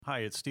Hi,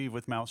 it's Steve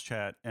with Mouse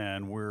Chat,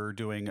 and we're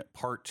doing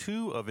part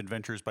 2 of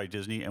Adventures by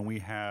Disney, and we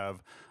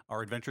have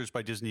our Adventures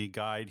by Disney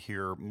guide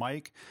here,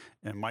 Mike,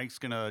 and Mike's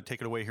going to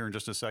take it away here in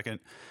just a second.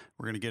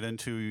 We're going to get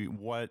into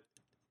what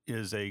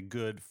is a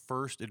good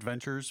first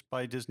Adventures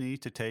by Disney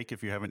to take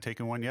if you haven't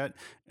taken one yet,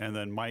 and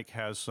then Mike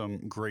has some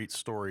great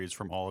stories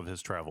from all of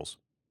his travels.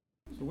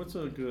 So what's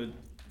a good,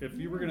 if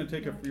you were going to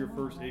take your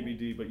first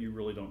ABD, but you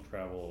really don't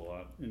travel a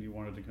lot, and you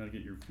wanted to kind of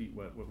get your feet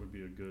wet, what would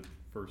be a good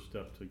first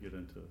step to get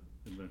into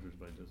Adventures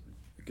by Disney?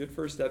 A good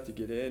first step to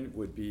get in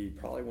would be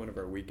probably one of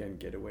our weekend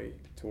getaway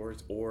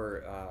tours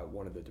or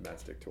one of the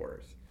domestic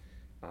tours.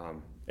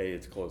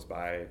 It's close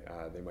by.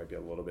 They might be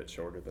a little bit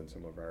shorter than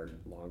some of our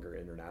longer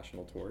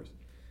international tours.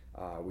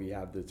 We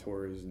have the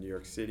tours in New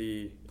York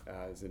City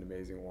is an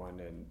amazing one,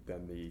 and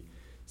then the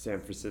San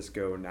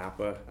Francisco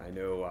Napa. I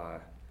know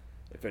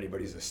if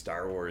anybody's a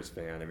Star Wars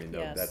fan, I mean,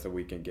 yes, that's a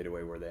weekend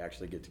getaway where they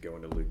actually get to go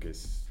into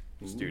Lucas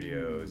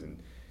Studios, and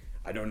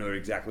I don't know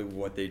exactly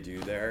what they do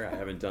there. I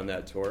haven't done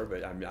that tour,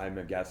 but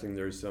I'm guessing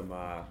there's some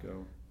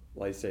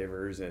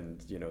lightsabers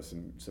and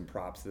some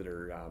props that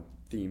are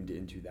themed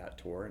into that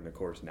tour, and of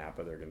course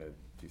Napa, they're gonna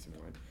do some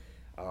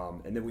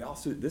wine. And then we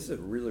also, this is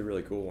a really,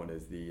 really cool one,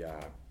 is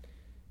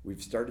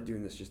we've started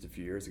doing this just a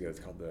few years ago.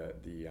 It's called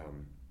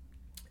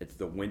it's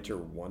the Winter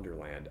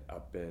Wonderland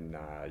up in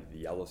the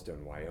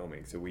Yellowstone,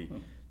 Wyoming. So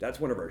that's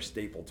one of our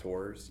staple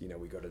tours.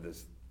 We go to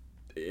this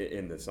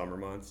in the summer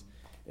months,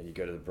 and you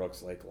go to the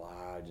Brooks Lake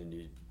Lodge, and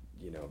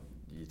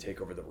you take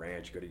over the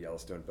ranch, you go to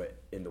Yellowstone.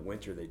 But in the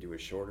winter, they do a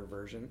shorter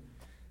version.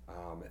 I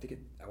want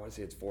to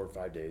say it's 4 or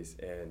 5 days,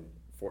 and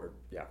 4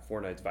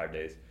 nights, 5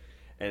 days.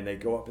 And they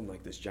go up in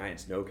like this giant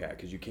snowcat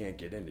because you can't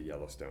get into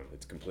Yellowstone.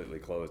 It's completely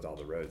closed, all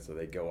the roads. So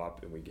they go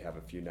up, and we have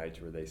a few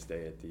nights where they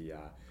stay at the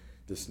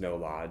Snow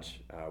Lodge,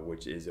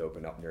 which is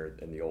open up near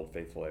in the Old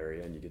Faithful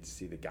area, and you get to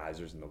see the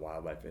geysers and the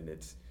wildlife. And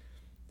it's,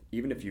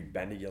 even if you've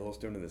been to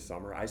Yellowstone in the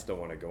summer, I still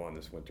want to go on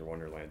this Winter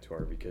Wonderland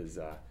tour because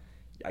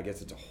I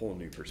guess it's a whole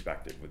new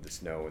perspective with the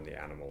snow and the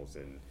animals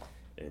and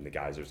the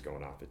geysers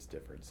going off. It's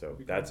different. So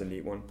that's a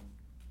neat one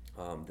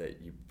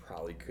that you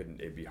probably couldn't,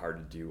 it'd be hard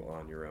to do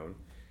on your own.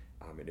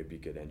 It'd be a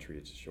good entry,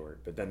 it's short.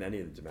 But then any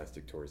of the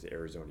domestic tours, the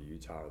Arizona,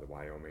 Utah, or the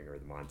Wyoming, or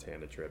the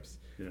Montana trips,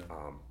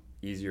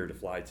 easier to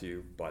fly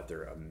to, but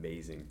they're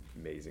amazing,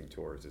 amazing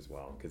tours as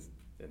well,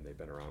 and they've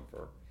been around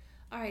for.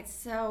 All right,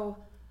 so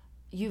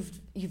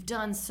you've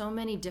done so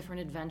many different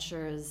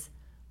adventures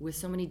with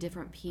so many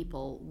different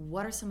people.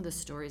 What are some of the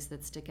stories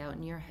that stick out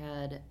in your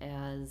head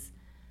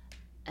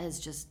as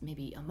just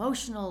maybe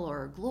emotional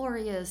or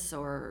glorious,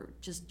 or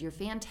just your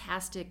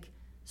fantastic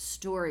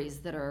stories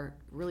that are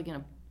really going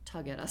to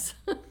tug at us?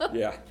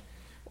 Yeah.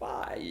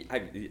 Well,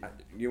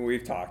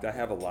 we've talked. I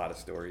have a lot of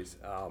stories.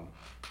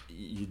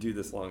 You do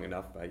this long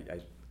enough,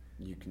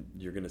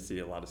 you're going to see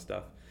a lot of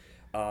stuff.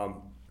 The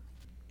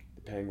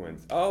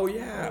penguins. Oh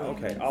yeah.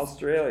 Okay.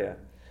 Australia.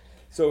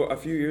 So a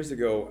few years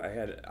ago, I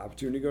had an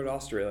opportunity to go to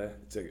Australia.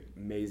 It's an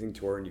amazing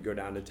tour, and you go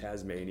down to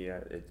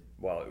Tasmania.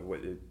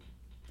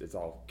 It's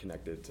all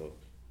connected. It's a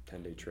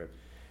 10-day trip,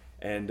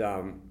 and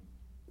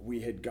we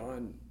had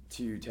gone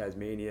to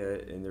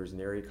Tasmania, and there's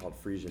an area called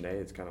Frisianet.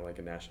 It's kind of like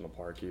a national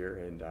park here,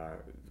 and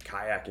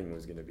kayaking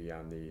was going to be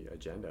on the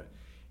agenda.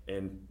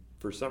 And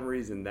for some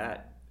reason,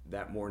 that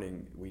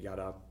morning we got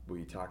up,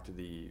 we talked to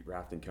the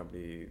rafting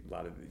company.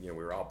 We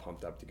were all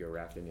pumped up to go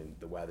rafting, and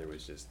the weather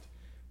was just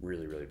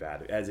really, really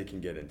bad, as it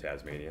can get in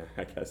Tasmania.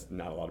 I guess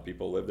not a lot of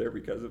people live there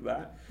because of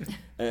that.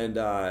 And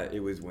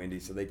it was windy,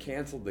 so they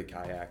canceled the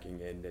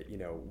kayaking, and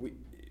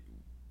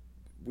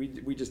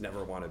we just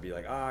never want to be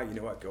like, you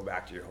know what, go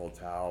back to your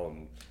hotel,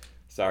 and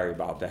sorry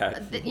about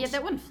that. Yeah,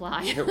 that wouldn't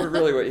fly. We're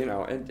really,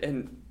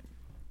 and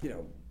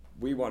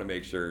we want to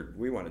make sure,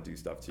 we want to do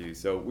stuff too.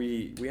 So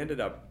we ended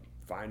up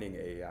finding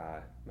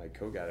my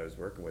co-guide I was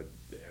working with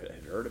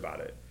had heard about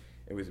it.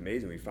 It was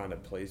amazing. We found a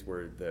place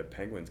where the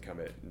penguins come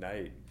at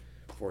night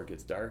before it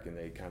gets dark, and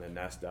they kind of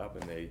nest up,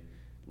 and they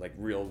like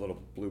real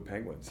little blue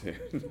penguins.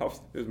 It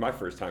was my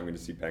first time going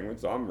to see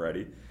penguins, so I'm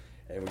ready.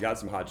 And we got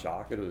some hot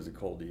chocolate. It was a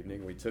cold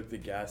evening. We took the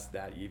guests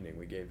that evening.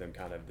 We gave them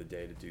kind of the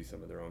day to do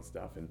some of their own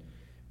stuff, and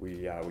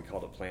we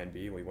called it Plan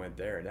B, and we went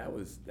there, and that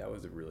was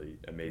a really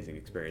amazing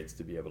experience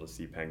to be able to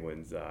see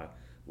penguins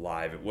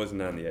live. It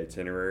wasn't on the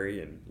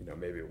itinerary, and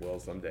maybe it will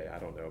someday. I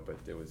don't know, but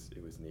it was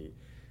neat.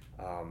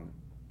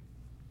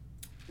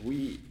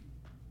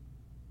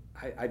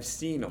 I've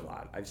seen a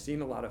lot. I've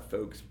seen a lot of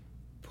folks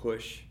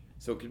push.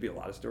 So it could be a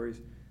lot of stories.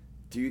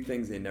 Do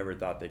things they never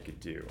thought they could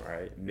do.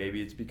 Right?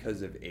 Maybe it's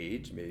because of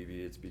age.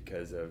 Maybe it's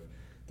because of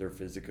their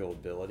physical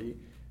ability.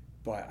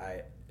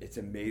 But it's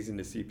amazing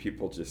to see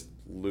people just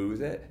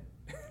lose it,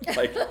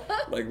 like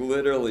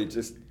literally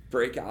just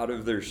break out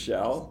of their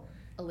shell.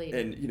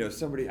 And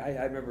somebody,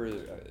 I remember,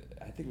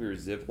 I think we were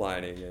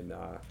ziplining, and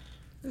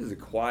this is a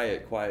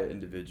quiet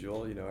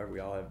individual. We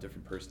all have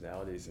different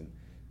personalities, and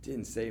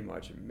didn't say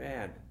much. And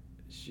man,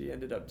 she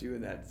ended up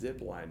doing that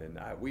zip line, and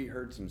we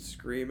heard some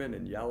screaming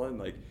and yelling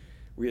like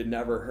we had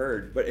never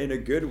heard, but in a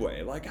good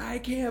way. Like, I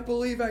can't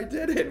believe I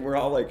did it. And we're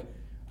all like,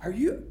 are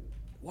you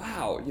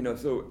wow,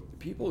 so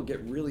people get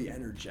really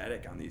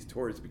energetic on these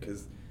tours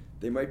because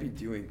they might be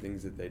doing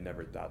things that they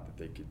never thought that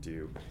they could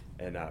do.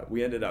 And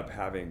we ended up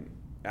having,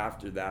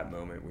 after that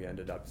moment, we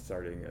ended up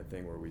starting a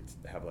thing where we'd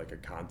have like a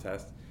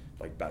contest,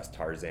 like best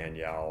Tarzan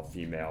yell,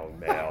 female,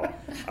 male.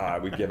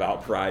 We'd give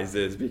out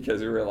prizes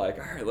because we were like,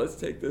 all right, let's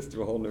take this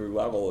to a whole new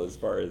level as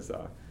far as,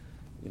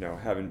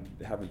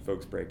 having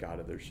folks break out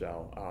of their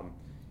shell.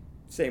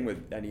 Same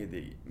with any of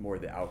the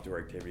outdoor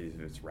activities,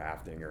 if it's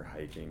rafting or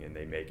hiking and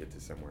they make it to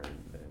somewhere,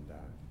 and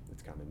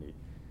it's kind of neat.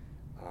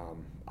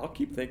 I'll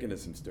keep thinking of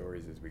some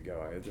stories as we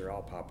go. They're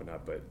all popping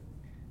up, but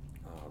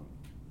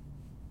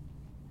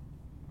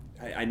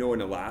I know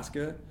in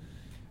Alaska,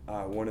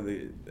 one of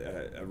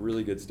a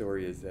really good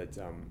story is that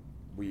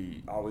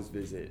we always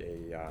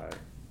visit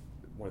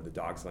one of the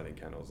dog sledding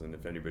kennels, and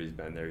if anybody's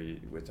been there,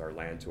 it's our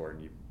land tour,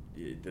 and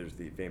there's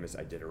the famous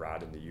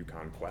Iditarod and the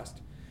Yukon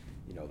Quest.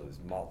 Those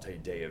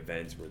multi-day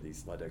events where these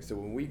sled dogs. So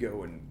when we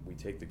go and we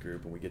take the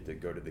group and we get to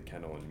go to the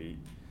kennel and meet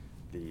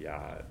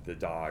the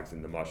dogs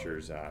and the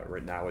mushers.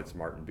 Right now it's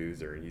Martin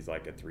Boozer. He's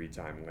like a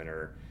 3-time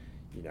winner.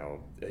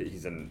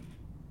 He's a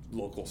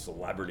local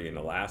celebrity in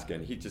Alaska,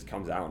 and he just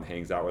comes out and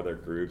hangs out with our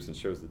groups and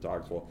shows the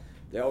dogs. Well,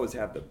 they always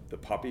have the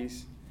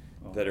puppies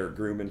that are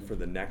grooming for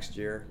the next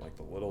year, like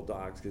the little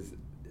dogs, because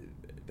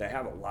they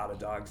have a lot of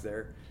dogs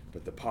there,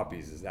 but the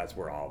puppies that's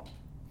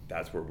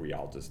where we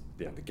all just,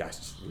 the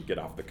guests, we get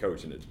off the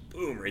coach and it's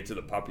boom, right to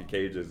the puppy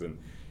cages. And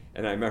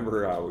I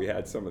remember we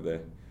had some of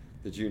the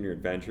junior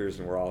adventurers,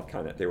 and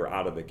they were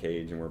out of the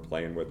cage and we're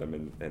playing with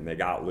them, and they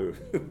got loose.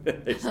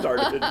 They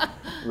started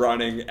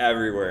running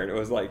everywhere, and it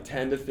was like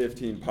 10 to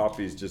 15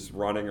 puppies just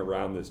running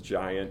around this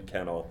giant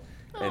kennel.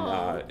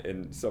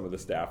 And some of the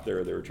staff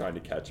there, they were trying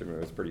to catch them. And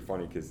it was pretty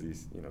funny because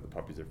these, the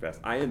puppies are fast.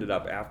 I ended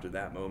up, after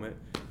that moment,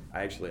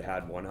 I actually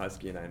had one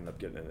husky, and I ended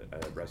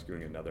up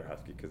rescuing another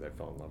husky because I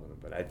fell in love with him.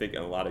 But I think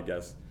a lot of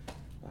guests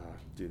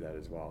do that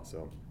as well.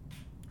 So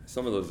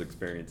some of those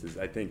experiences,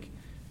 I think,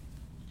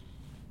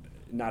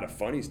 not a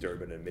funny story,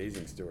 but an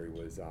amazing story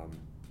was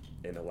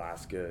in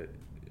Alaska,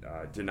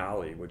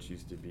 Denali, which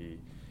used to be,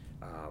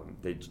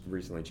 they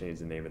recently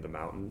changed the name of the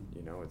mountain.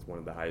 It's one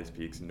of the highest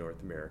peaks in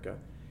North America.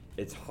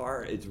 It's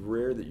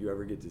rare that you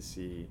ever get to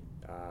see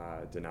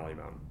Denali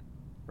Mountain,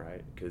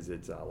 right? Because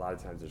it's a lot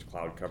of times there's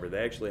cloud cover.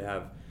 They actually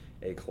have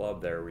a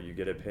club there where you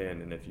get a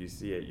pin, and if you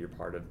see it, you're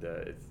part of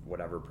it's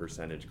whatever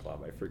percentage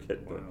club. I forget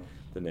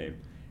the name.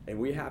 And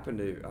we happened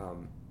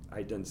to,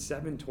 I'd done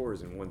 7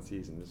 tours in one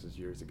season. This was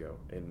years ago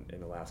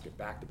in Alaska,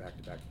 back to back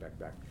to back to back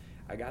to back.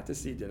 I got to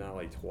see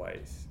Denali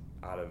twice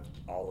out of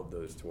all of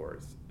those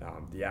tours.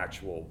 The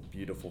actual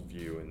beautiful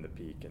view and the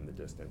peak and the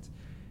distance,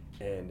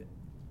 and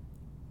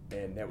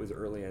that was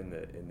early in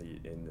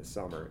the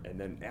summer. And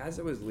then as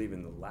I was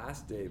leaving, the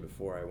last day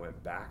before I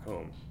went back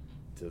home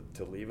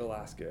to leave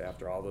Alaska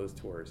after all those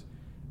tours,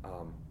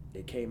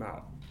 it came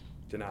out,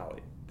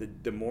 Denali.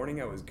 The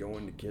morning I was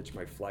going to catch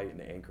my flight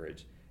in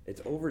Anchorage,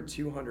 it's over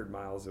 200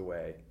 miles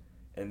away,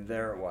 and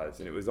there it was.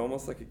 And it was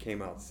almost like it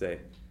came out to say,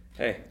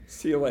 hey,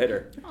 see you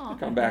later.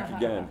 Come back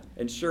again.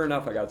 And sure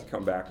enough, I got to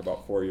come back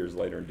about 4 years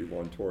later and do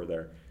one tour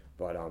there.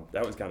 But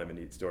that was kind of a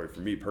neat story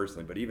for me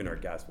personally, but even our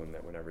guests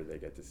whenever they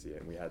get to see it.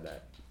 And we had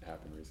that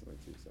happen recently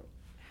too. So,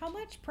 how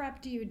much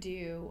prep do you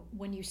do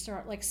when you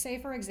start, like, say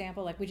for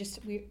example, like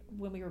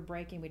when we were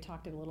breaking, we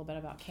talked a little bit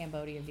about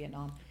Cambodia,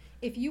 Vietnam.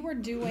 If you were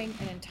doing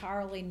an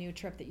entirely new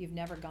trip that you've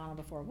never gone on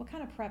before, what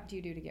kind of prep do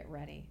you do to get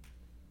ready?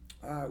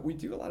 We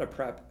do a lot of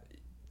prep.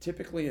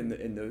 Typically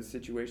in those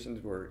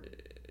situations where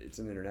it's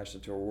an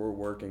international tour,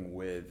 we're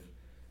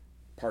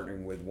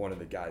partnering with one of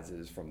the guys that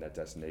is from that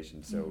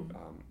destination. So,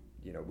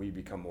 we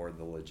become more of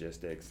the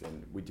logistics,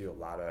 and we do a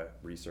lot of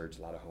research,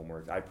 a lot of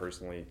homework. I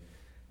personally,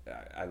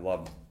 I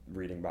love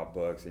reading about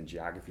books and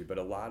geography, but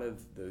a lot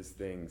of those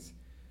things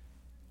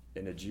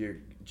in a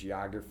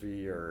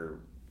geography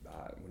or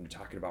when you're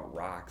talking about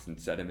rocks and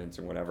sediments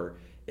and whatever,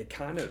 it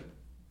kind of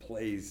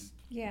plays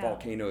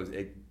volcanoes.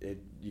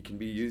 You can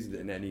be used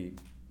in any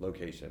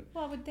location.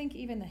 Well, I would think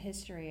even the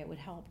history, it would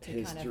help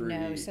to kind of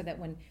know, so that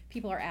when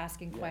people are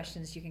asking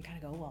questions, you can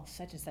kind of go, well,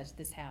 such and such,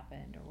 this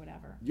happened or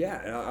whatever. Yeah,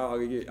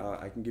 and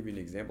I can give you an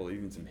example,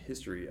 even some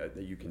history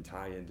that you can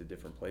tie into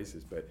different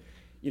places. But,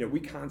 we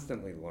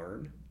constantly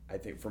learn, I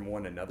think, from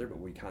one another, but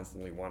we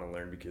constantly want to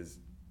learn because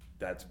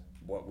that's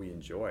what we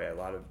enjoy.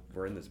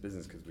 We're in this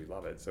business because we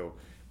love it. So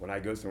when I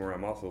go somewhere,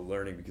 I'm also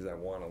learning because I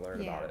want to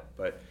learn about it.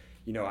 But,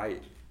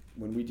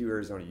 when we do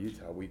Arizona,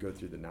 Utah, we go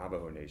through the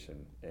Navajo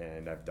Nation,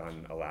 and I've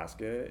done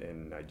Alaska,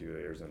 and I do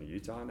Arizona,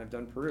 Utah, and I've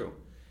done Peru.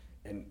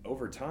 And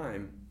over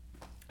time,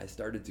 I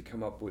started to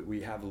come up with, we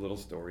have little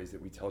stories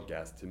that we tell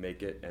guests to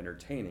make it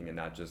entertaining and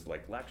not just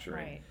like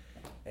lecturing. Right.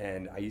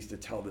 And I used to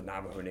tell the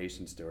Navajo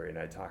Nation story, and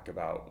I talk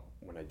about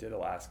when I did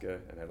Alaska,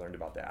 and I learned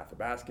about the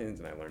Athabascans,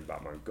 and I learned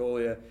about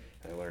Mongolia,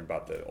 and I learned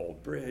about the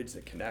old bridge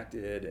that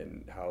connected,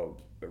 and how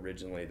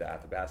originally the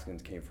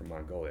Athabascans came from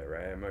Mongolia,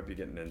 right? I might be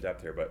getting in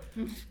depth here, but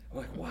I'm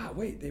like, wow,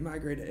 wait, they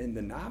migrated, and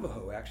the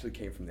Navajo actually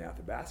came from the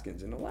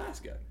Athabascans in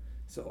Alaska.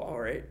 So, all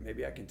right,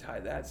 maybe I can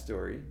tie that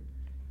story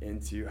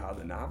into how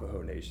the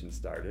Navajo Nation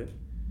started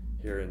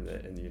here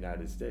in the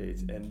United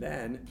States. And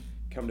then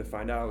come to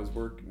find out, I was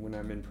when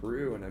I'm in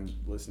Peru and I'm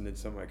listening to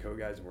some of my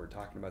co-guys and we're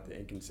talking about the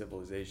Incan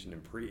civilization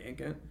and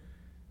pre-Incan.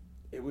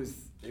 It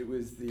was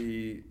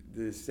the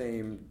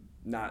same,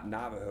 not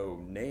Navajo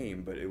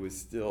name, but it was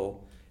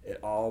still, it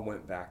all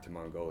went back to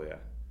Mongolia.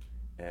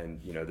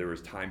 And there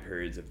was time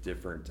periods of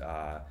different,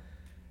 I'm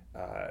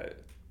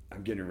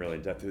getting really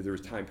in depth. There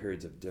was time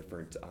periods of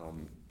different,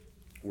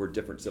 where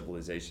different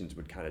civilizations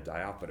would kind of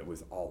die off, but it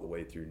was all the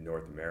way through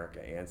North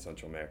America and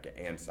Central America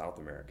and South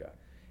America.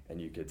 And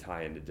you could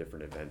tie into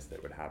different events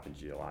that would happen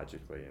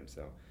geologically. And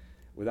so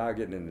without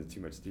getting into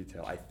too much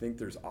detail, I think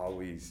there's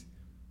always,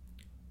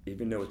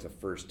 even though it's a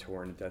first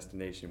tour and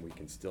destination, we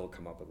can still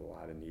come up with a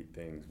lot of neat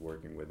things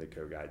working with a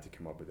co-guide to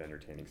come up with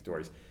entertaining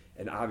stories.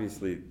 And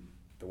obviously,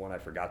 the one I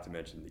forgot to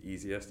mention, the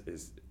easiest,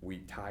 is we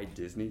tie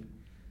Disney.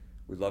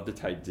 We love to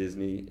tie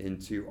Disney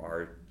into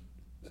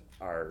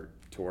our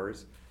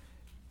tours.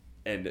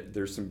 And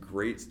there's some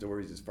great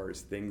stories as far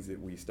as things that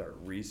we start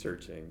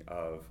researching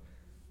of,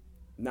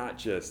 not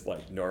just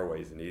like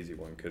Norway's an easy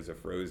one because of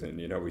Frozen,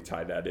 we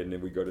tie that in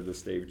and we go to the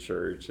Stave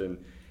Church and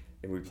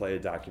we play a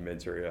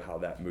documentary of how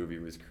that movie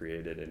was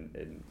created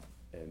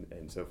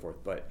and so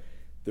forth. But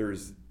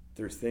there's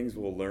things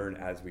we'll learn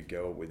as we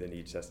go within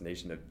each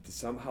destination to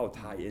somehow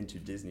tie into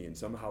Disney and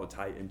somehow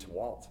tie into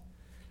Walt.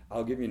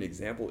 I'll give you an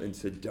example. In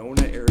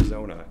Sedona,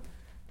 Arizona,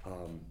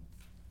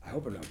 I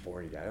hope I'm not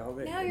boring you guys.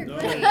 No, you're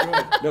great.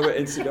 No, but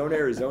in Sedona,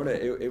 Arizona,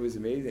 it was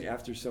amazing.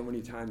 After so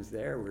many times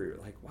there, we were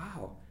like,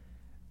 wow,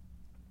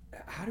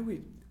 how do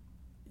we...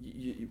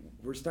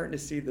 we're starting to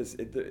see this.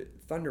 The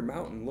Thunder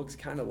Mountain looks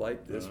kind of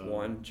like this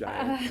one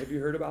giant. Have you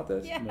heard about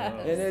this? Yeah. No.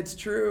 And it's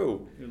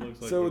true. It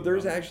looks like So it.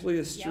 there's actually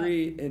a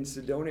street in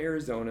Sedona,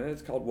 Arizona.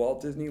 It's called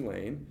Walt Disney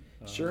Lane.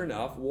 Sure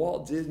enough,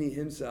 Walt Disney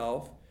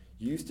himself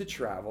used to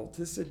travel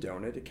to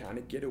Sedona to kind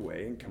of get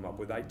away and come up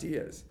with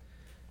ideas.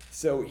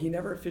 So he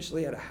never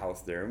officially had a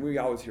house there, and we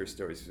always hear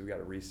stories because we got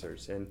to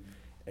research. And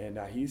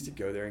he used to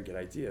go there and get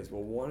ideas.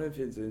 Well, one of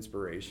his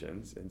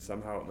inspirations, and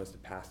somehow it must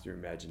have passed through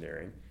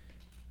Imagineering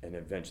and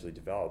eventually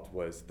developed,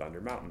 was Thunder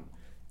Mountain.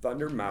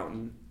 Thunder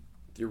Mountain,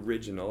 the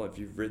original, if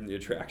you've ridden the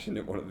attraction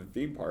at one of the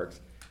theme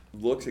parks,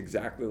 looks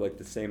exactly like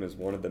the same as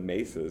one of the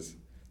mesas,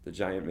 the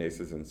giant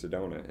mesas in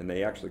Sedona, and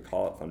they actually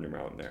call it Thunder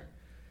Mountain there.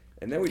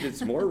 And then we did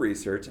some more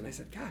research, and I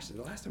said, gosh,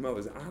 the last time I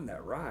was on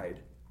that ride,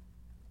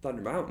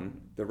 Thunder Mountain,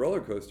 the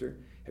roller coaster,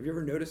 have you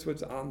ever noticed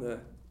what's on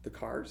the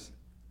cars?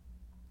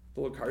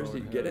 The little cars that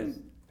you get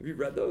in? Have you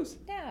read those?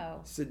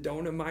 No.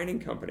 Sedona Mining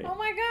Company. Oh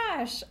my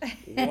gosh.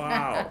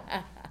 Wow.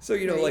 So,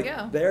 There you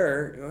go.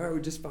 there,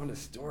 we just found a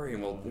story,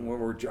 and when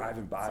we're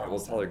driving by, we'll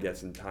tell our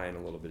guests and tie in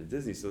a little bit of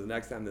Disney. So the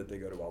next time that they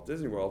go to Walt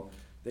Disney World,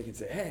 they can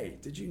say, hey,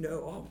 did you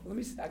know? Oh, let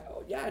me see.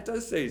 Oh, yeah, it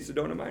does say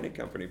Sedona Mining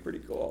Company. Pretty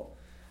cool.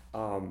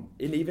 And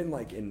even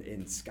like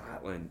in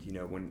Scotland,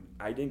 when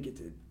I didn't get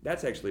to,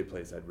 that's actually a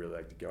place I'd really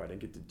like to go. I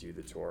didn't get to do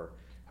the tour.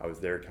 I was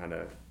there kind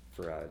of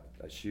for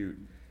a shoot.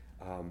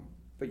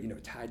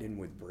 But tied in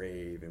with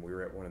Brave, and we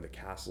were at one of the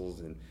castles,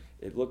 and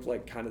it looked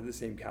like kind of the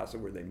same castle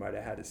where they might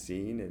have had a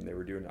scene and they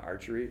were doing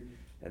archery.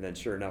 And then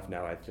sure enough,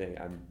 now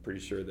I'm pretty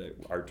sure that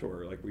our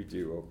tour, like we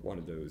do one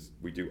of those,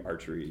 we do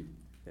archery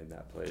in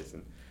that place.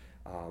 And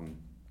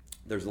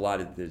there's a lot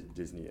of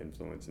Disney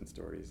influence in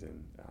stories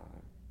and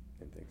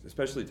things,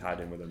 especially tied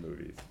in with the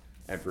movies.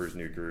 Emperor's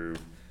New Groove.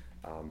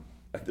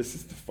 This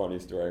is the funny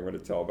story I'm going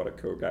to tell about a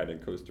co-guide in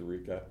Costa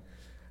Rica.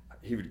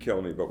 He would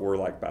kill me, but we're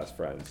like best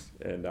friends.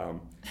 And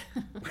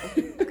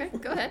Okay,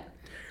 go ahead.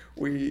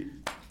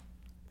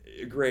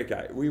 Great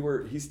guy.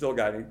 He's still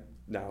guiding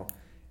now,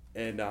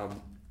 and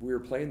we were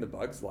playing The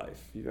Bug's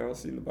Life. You ever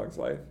seen The Bug's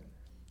Life?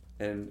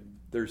 And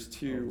there's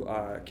two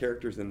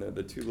characters in there,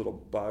 the two little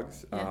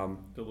bugs. Yeah.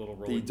 The little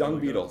the dung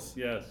beetles.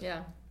 Yes.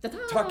 Yeah.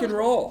 Tuck and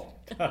roll.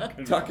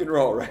 Tuck and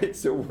roll, right?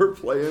 So we're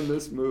playing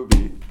this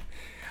movie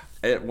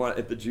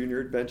at the Junior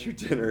Adventure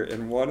Dinner,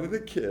 and one of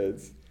the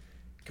kids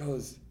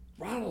goes,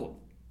 Ronald,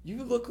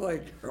 you look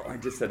like, I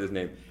just said his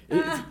name. He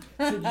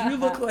said, you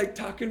look like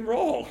Tuck and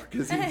Roll,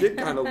 because he did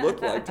kind of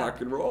look like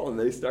Tuck and Roll, and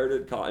they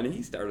started calling, and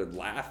he started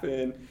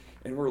laughing,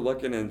 and we're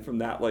looking, and from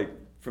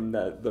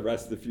the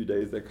rest of the few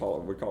days we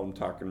call him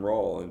Tuck and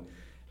Roll, and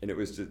it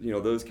was just,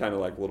 those kind of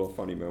like little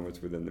funny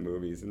moments within the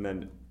movies. And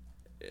then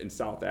in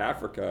South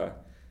Africa,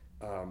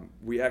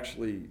 we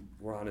actually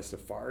were on a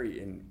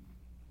safari, and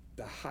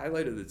the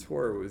highlight of the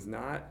tour was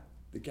not,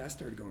 the guests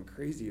started going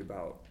crazy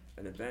about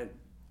an event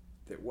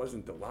that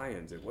wasn't the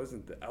lions, it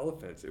wasn't the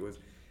elephants, it was,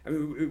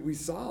 we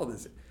saw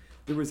this,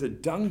 there was a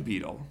dung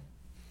beetle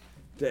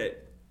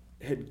that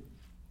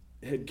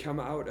had come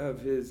out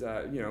of his,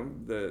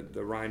 the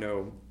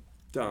rhino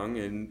dung,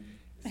 and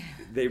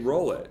they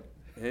roll it.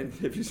 And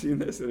have you seen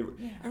this?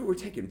 And we're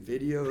taking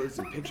videos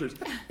and pictures,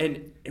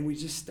 and we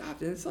just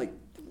stopped, and it's like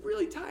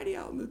really tiny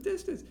out in the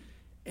distance.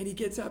 And he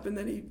gets up, and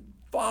then he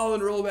fall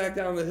and roll back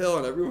down the hill,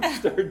 and everyone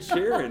started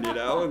cheering,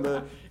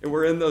 and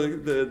we're in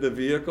the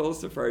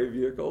vehicles, safari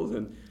vehicles,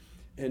 and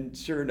And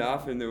sure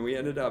enough, and then we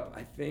ended up,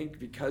 I think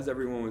because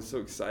everyone was so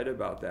excited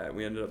about that,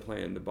 we ended up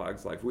playing The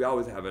Bug's Life. We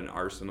always have an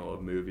arsenal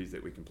of movies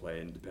that we can play,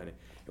 and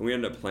we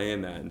ended up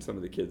playing that, and some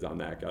of the kids on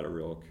that got a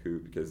real coup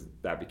because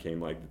that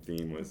became like the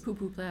theme was Poo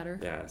poo platter.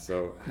 Yeah,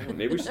 so I don't know,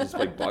 maybe we should just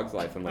play Bug's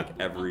Life in like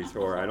every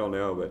tour. I don't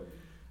know, but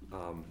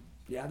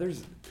yeah,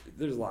 there's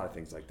a lot of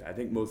things like that. I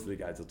think most of the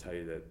guys will tell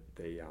you that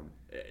they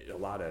a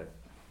lot of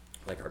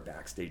like our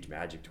Backstage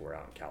Magic tour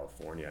out in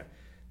California.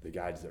 The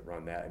guys that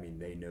run that, I mean,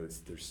 they know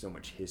there's so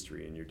much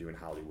history, and you're doing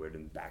Hollywood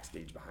and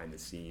backstage behind the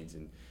scenes,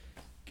 and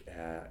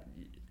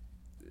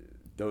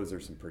those are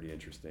some pretty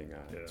interesting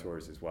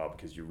tours as well,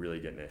 because you're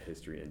really getting a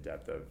history in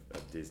depth of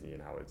Disney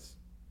and how it's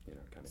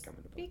kind of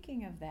coming to play.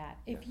 Speaking of that,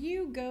 if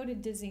you go to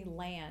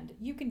Disneyland,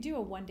 you can do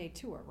a one-day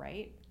tour,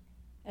 right?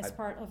 As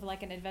part of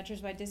like an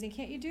Adventures by Disney,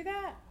 can't you do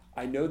that?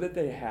 I know that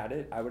they had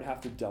it. I would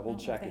have to double I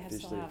don't know check if they still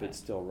officially if have it's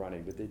still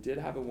running, but they did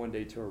have a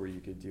one-day tour where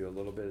you could do a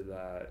little bit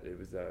of it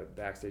was the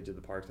backstage of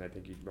the parks, and I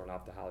think you'd run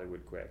off to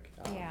Hollywood quick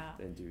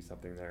and do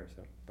something there.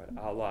 So, but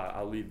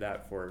I'll leave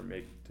that for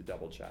to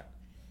double check.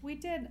 We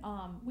did.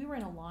 We were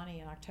in Alani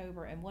in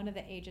October, and one of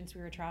the agents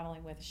we were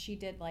traveling with, she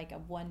did like a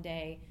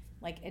one-day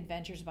like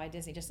Adventures by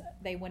Disney. Just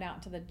they went out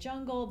into the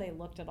jungle, they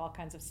looked at all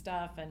kinds of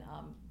stuff, and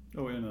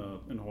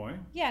in Hawaii?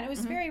 yeah, and it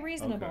was very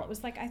reasonable. Okay. It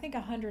was like I think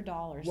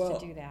 $100 Well,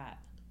 to do that.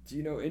 Do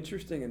you know,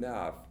 interesting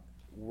enough,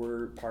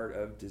 we're part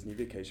of Disney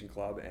Vacation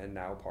Club and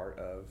now part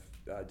of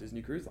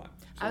Disney Cruise Line.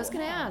 So I was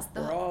going to ask.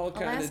 we're all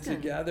kind of Alaskan.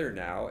 together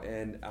now,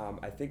 and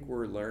I think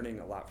we're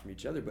learning a lot from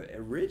each other. But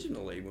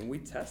originally, when we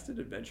tested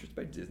Adventures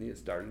by Disney, it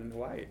started in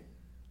Hawaii.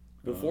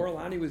 Before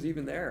Alani was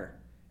even there,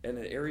 in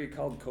an area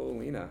called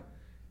Ko'olina.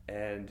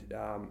 And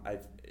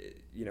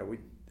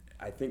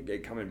I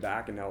think coming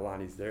back and now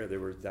Alani's there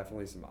was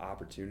definitely some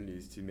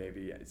opportunities to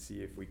maybe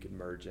see if we could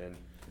merge in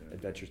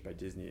Adventures by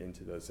Disney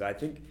into those. So I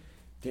think,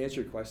 to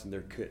answer your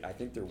question, I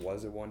think there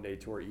was a one-day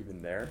tour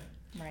even there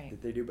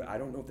that they do, but I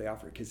don't know if they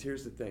offer it, because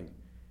here's the thing.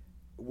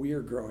 We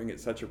are growing at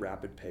such a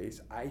rapid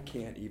pace. I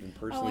can't even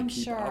personally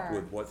keep up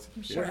with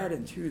we're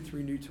adding 2 to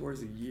 3 new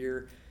tours a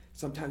year.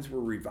 Sometimes we're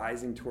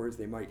revising tours.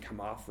 They might come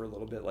off for a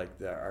little bit, like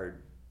our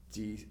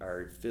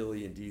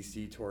Philly and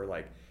DC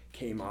tour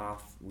came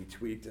off. We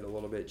tweaked it a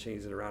little bit,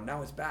 changed it around.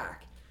 Now it's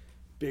back,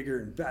 bigger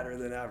and better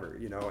than ever,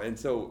 And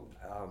so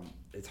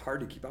it's hard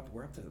to keep up.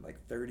 We're up to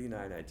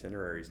 39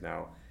 itineraries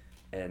now,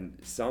 and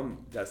some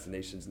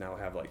destinations now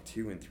have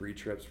 2 and 3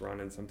 trips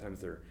running. Sometimes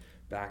they're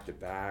back to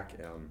back.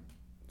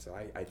 So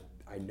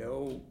I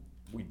know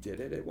we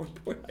did it at one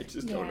point. I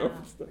just don't know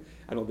if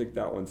I don't think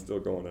that one's still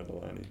going at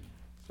Alani.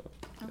 So.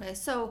 Okay,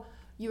 so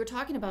you were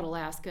talking about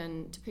Alaska,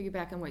 and to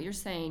piggyback on what you're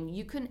saying,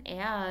 you can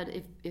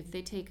add, if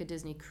they take a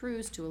Disney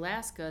cruise to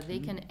Alaska, they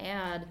can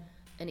add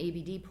an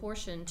ABD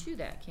portion to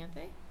that, can't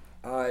they?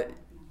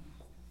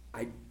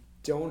 I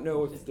don't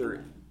know if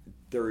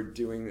they're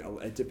doing.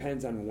 It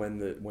depends on when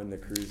the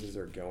cruises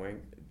are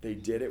going. They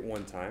did it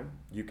one time.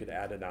 You could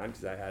add it on,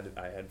 because I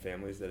had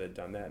families that had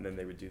done that, and then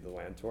they would do the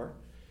land tour.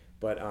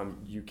 But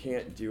you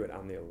can't do it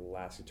on the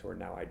Alaska tour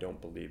now, I don't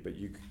believe. But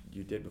you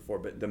did before.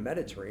 But the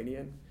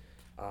Mediterranean,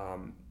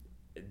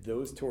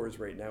 those tours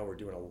right now, we're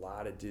doing a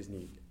lot of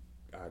Disney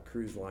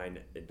Cruise Line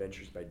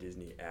Adventures by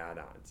Disney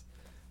add-ons.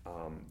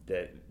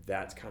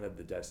 That's kind of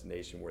the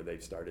destination where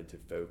they've started to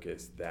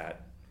focus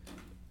that.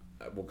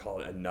 We'll call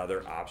it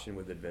another option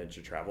with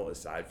adventure travel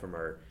aside from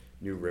our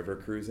new river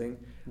cruising.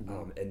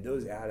 And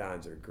those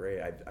add-ons are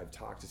great. I've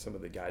talked to some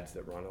of the guides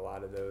that run a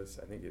lot of those.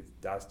 I think it's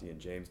Dusty and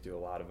James do a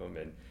lot of them,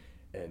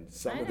 and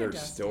some of their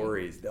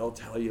stories, they'll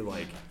tell you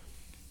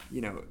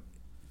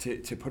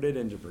to put it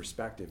into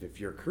perspective.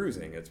 If you're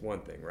cruising, it's one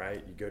thing,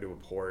 right? You go to a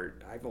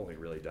port. I've only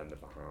really done the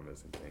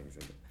Bahamas and things,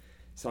 and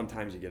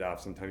sometimes you get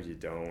off, sometimes you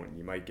don't. And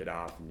you might get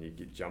off and you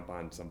jump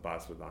on some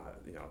bus with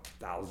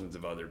thousands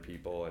of other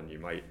people, and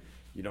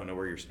you don't know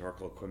where your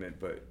snorkel equipment,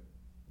 but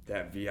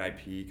that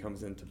VIP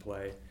comes into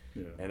play.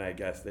 Yeah. And I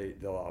guess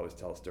they'll always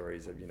tell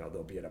stories of,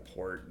 they'll be at a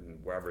port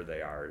and wherever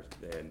they are,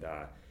 and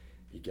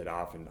you get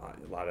off, and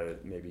a lot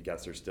of maybe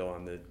guests are still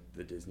on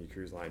the Disney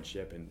Cruise Line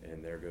ship,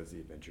 and there goes the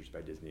Adventures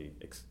by Disney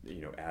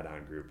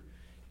add-on group,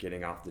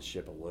 getting off the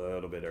ship a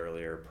little bit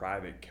earlier,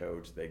 private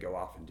coach. They go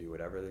off and do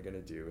whatever they're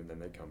going to do, and then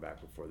they come back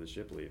before the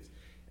ship leaves,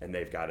 and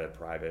they've got a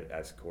private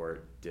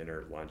escort,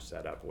 dinner, lunch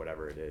set up,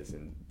 whatever it is.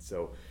 And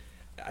so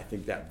I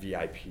think that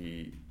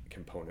VIP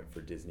component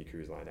for Disney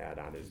Cruise Line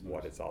add-on is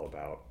what it's all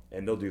about.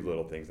 And they'll do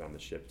little things on the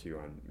ship too,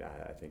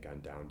 I think on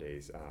down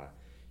days,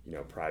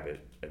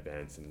 private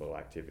events and little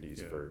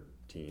activities for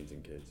teens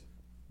and kids.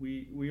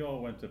 We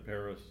all went to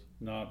Paris,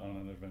 not on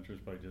an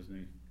Adventures by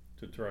Disney,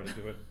 to try to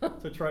do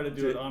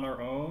it, it on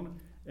our own.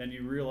 And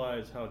you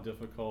realize how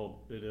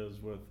difficult it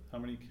is with how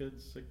many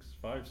kids?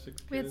 5, 6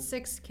 kids? We had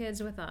 6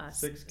 kids with us.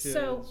 6 kids,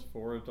 so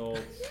 4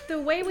 adults. The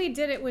way we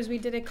did it was we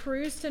did a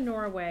cruise to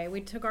Norway.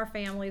 We took our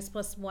families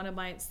plus one of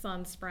my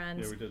son's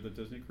friends. Yeah, we did the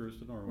Disney cruise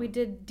to Norway. We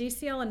did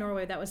DCL in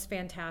Norway. That was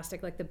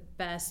fantastic, the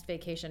best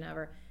vacation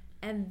ever.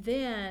 And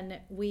then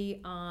we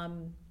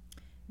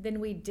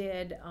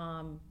did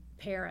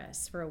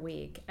Paris for a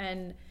week.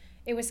 And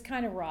It was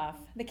kind of rough.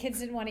 The kids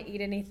didn't want to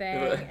eat anything,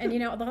 and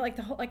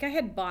I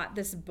had bought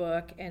this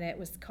book, and it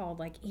was called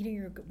like Eating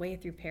Your Way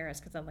Through Paris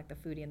because I'm like the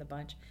foodie in the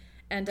bunch,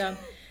 and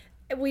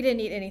we didn't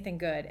eat anything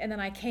good. And then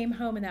I came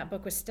home, and that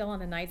book was still on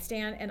the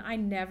nightstand. And I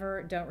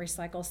never don't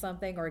recycle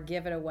something or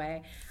give it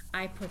away.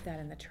 I put that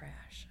in the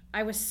trash.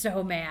 I was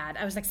so mad.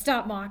 I was like,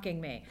 stop mocking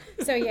me.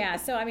 So yeah,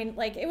 so I mean,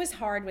 like it was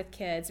hard with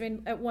kids. I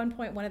mean, at one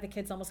point, one of the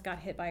kids almost got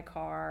hit by a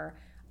car.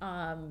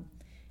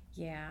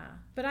 Yeah,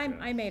 but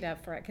I made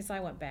up for it because I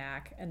went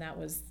back, and that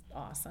was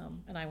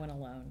awesome. And I went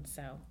alone,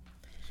 so.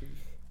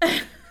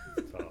 Tough.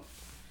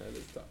 That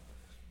is tough.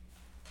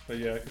 But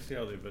yeah, I can see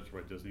how the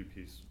Adventure by Disney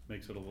piece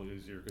makes it a little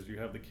easier because you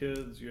have the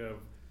kids, you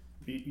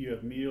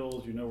have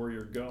meals, you know where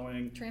you're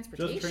going.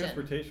 Transportation. Just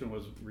transportation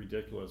was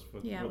ridiculous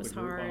with, Yeah, it with was the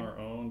group hard. on our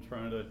own,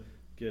 trying to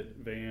get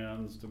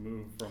vans to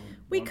move from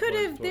We one could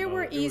place have, to there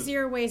were another. It was-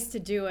 easier ways to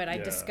do it, I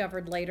Yeah.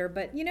 discovered later.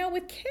 But, you know,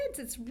 with kids,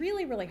 it's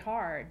really, really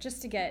hard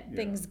just to get Yeah.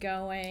 things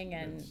going.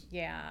 And, It's-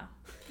 yeah.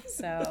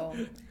 So,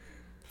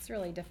 it's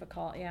really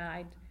difficult.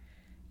 Yeah,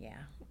 yeah.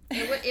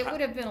 It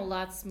would have been a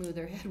lot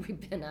smoother had we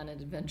been on an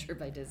Adventure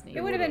by Disney.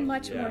 It would have been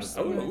much Yeah. more It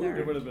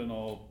smoother. would have been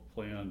all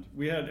planned.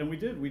 We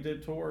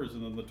did tours,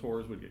 and then the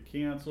tours would get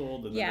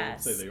canceled, and then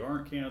Yes. they would say they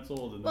aren't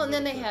canceled. And Well, and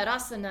then would they say- had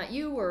us, and not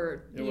you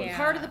were It was-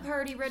 part of the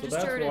party So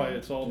registered. that's why and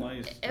it's all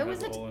nice. to have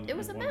was a- all it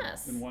was a one,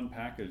 mess. In one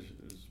package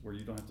is where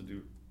you don't have to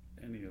do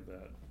any of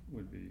that.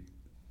 Would be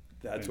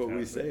That's what we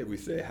fantastic. say. We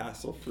say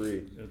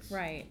hassle-free. It's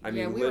Right. I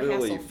Yeah, mean, we were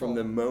literally, hassle-full. from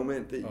the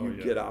moment that Oh, you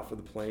yeah. get off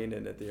of the plane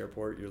and at the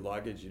airport, your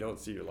luggage, you don't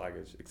see your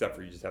luggage, except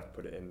for you just have to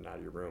put it in and out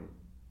of your room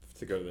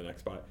to go to the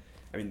next spot.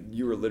 I mean,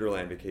 you were literally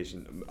on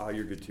vacation. All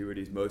your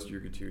gratuities, most of your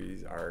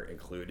gratuities are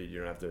included. You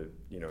don't have to,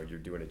 you're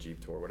doing a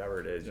Jeep tour, whatever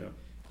it is. Yeah.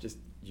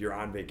 You're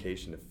on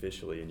vacation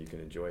officially, and you can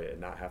enjoy it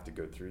and not have to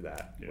go through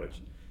that, Yeah.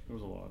 which, it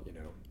was a lot.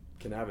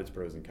 can have its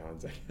pros and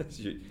cons, I guess.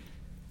 You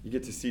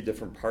get to see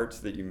different parts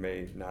that you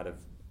may not have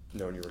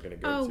known you were going to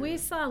go Oh, to. we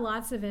saw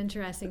lots of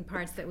interesting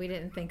parts that we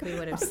didn't think we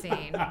would have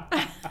seen.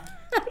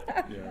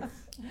 Yes.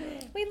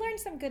 We learned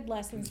some good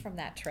lessons from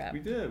that trip. We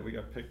did. We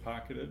got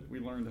pickpocketed. We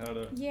learned how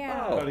to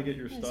Yeah. Oh. how to get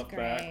your That's stuff great.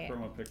 back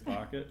from a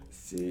pickpocket.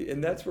 See,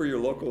 and that's where your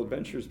local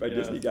Adventures by Yes.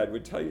 Disney guide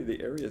would tell you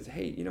the areas.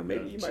 Hey,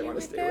 maybe you might want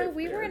to stay away from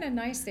We were there. in a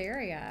nice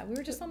area. We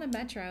were just on the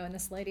metro, and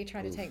this lady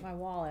tried to take my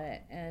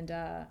wallet, and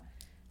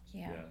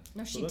yeah.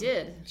 No, So she that-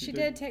 did. She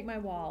did take my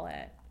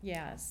wallet.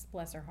 Yes,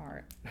 bless her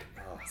heart.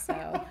 Oh,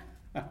 So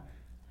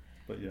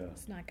But yeah.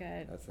 it's not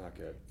good. that's not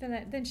good.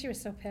 Then she was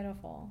so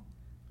pitiful.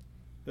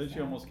 Then she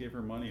Yeah. almost gave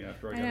her money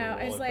after I I got know. her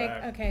wallet It's like,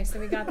 back. okay, so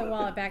we got the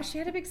wallet back. She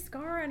had a big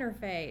scar on her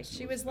face.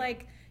 She was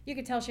like, you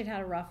could tell she'd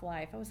had a rough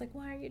life. I was like,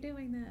 why are you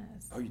doing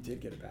this? Oh, you did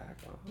get it back.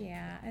 Wow.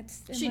 Yeah,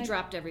 it's She my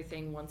dropped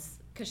everything once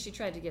because she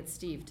tried to get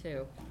Steve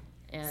too.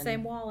 And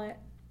same wallet,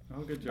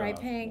 Oh, good job. bright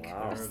pink.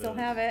 Wow. I There it still is.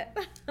 have it.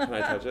 Can I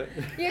touch it?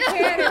 You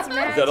can. It's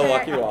magic. Is that a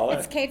lucky wallet?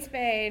 It's Kate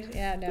Spade.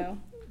 Yeah, no.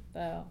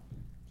 So,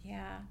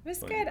 yeah, it was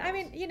Funny good. I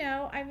things.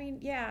 mean,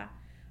 yeah.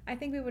 I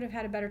think we would have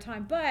had a better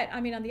time. But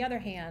I mean, on the other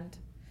hand,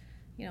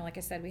 like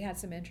I said, we had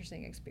some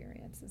interesting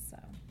experiences. So,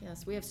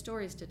 yes, we have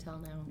stories to tell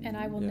now. and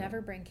I will Yeah.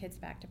 never bring kids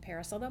back to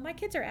Paris. Although my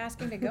kids are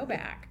asking to go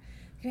back.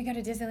 Can we go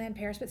to Disneyland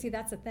Paris? But see,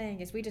 that's the thing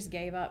is we just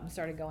gave up and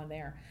started going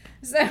there.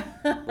 So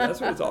Well,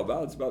 that's what it's all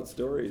about. It's about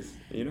stories.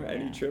 Any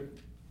Yeah. trip,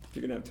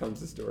 you're gonna have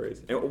tons of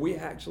stories. And we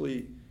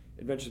actually,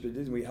 Adventures by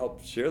Disney, we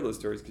help share those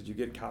stories because you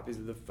get copies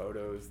of the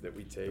photos that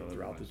we take Oh, that's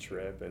throughout the nice.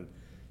 trip, and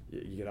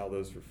you get all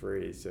those for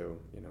free. So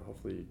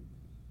hopefully,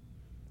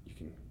 you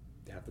can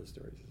have those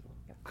stories as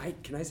well.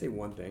 Can I say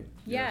one thing?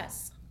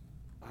 yes,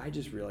 I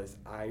just realized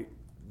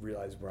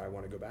where I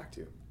want to go back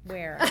to.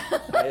 where?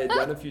 I had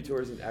done a few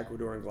tours in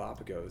Ecuador and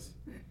Galapagos,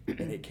 and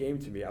it came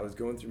to me. I was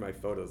going through my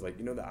photos, like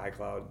the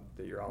iCloud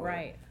that you're all in?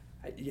 Right.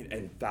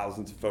 And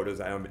thousands of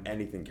photos. I don't have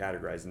anything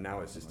categorized, and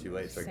now it's just too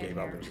late. So I Same gave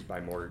up here. and just buy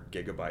more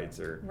gigabytes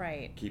or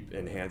Right. keep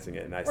enhancing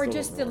it. And I Or still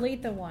just don't know.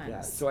 delete the ones. Yeah.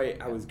 So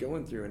I was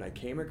going through and I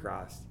came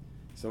across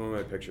some of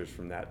my pictures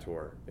from that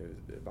tour. It was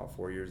about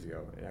 4 years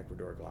ago in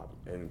Ecuador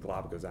and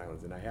Galapagos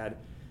Islands, and I had.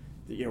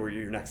 Where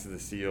you're next to the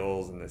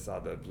seals, and I saw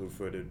the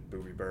blue-footed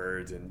booby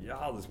birds, and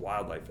all this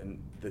wildlife.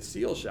 And the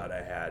seal shot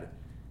I had,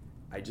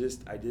 I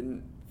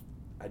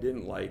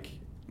didn't like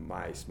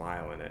my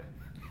smile in it.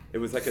 It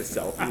was like a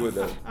selfie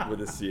with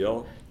a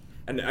seal,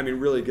 and I mean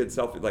really good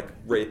selfie, like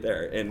right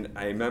there. And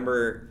I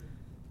remember,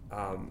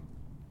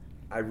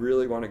 I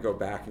really want to go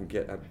back and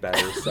get a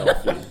better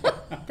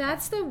selfie.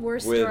 That's the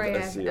worst With story a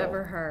I've seal.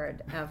 ever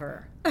heard,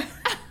 ever.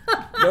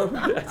 No,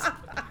 that's,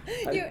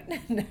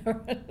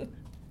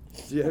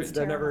 That's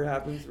that never terrible.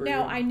 happens. For No,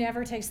 you? I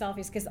never take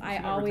selfies because I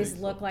never always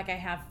take look selfies. like I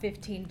have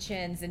 15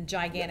 chins and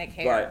gigantic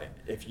hair. But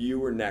if you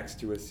were next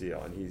to a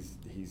seal and he's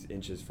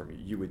inches from you,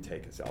 you would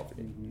take a selfie.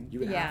 Mm-hmm. You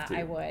would Yeah, have to.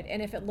 I would.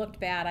 And if it looked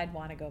bad, I'd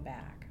want to go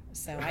back.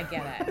 So I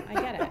get it. I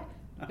get it.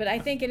 But I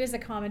think it is a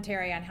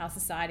commentary on how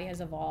society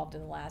has evolved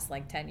in the last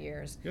like 10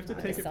 years. You have to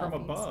with take the it from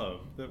selfies. above.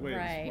 That way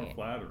it's more Right.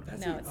 flattering. No,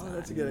 it's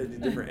That's a not. good idea.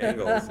 Different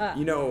angles.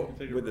 You know,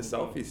 Take it with the from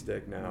above. selfie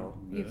stick now,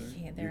 You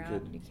Yeah. can't. They're You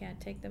out. could- You can't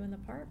take them in the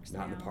parks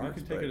not in now. the parks, You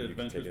can take but it you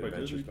can take Adventures it by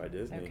Adventures Disney. by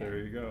Disney. Okay. There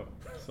you go.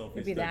 Selfie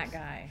You'd be that sticks.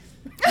 guy.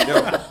 You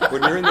know,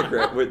 when you're in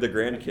the with the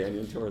Grand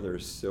Canyon tour,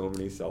 there's so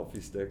many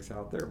selfie sticks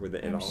out there. With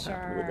it I'm all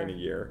happened within a sure.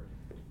 year,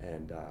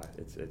 and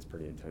it's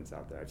pretty intense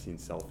out there. I've seen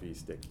selfie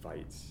stick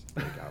fights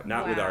break out,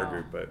 not with our Wow.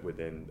 group, but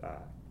within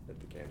at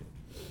the canyon.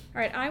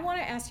 All right, I want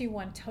to ask you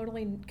one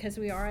totally, because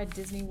we are a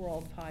Disney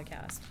World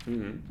podcast.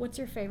 Mm-hmm. What's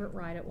your favorite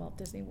ride at Walt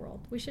Disney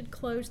World? We should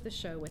close the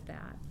show with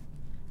that.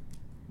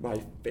 My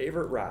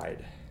favorite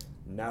ride,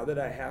 now that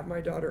I have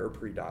my daughter or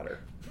pre-daughter.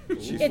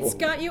 She's It's full.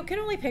 got, you can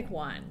only pick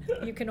one.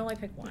 You can only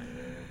pick one.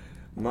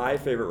 My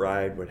favorite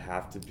ride would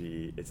have to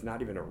be. It's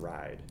not even a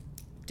ride.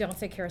 Don't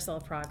say Carousel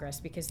of Progress,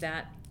 because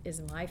that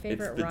is my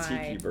favorite the ride.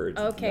 Tiki Birds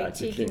at the Okay, Magic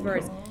Tiki Kingdom.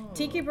 Birds. Oh.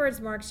 Tiki Birds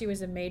marks you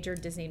as a major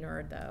Disney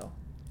nerd, though.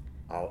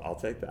 I'll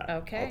take that.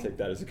 Okay. I'll take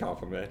that as a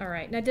compliment. All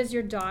right. Now, does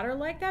your daughter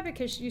like that?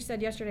 Because you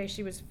said yesterday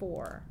she was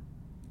 4.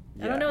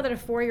 I Yeah. don't know that a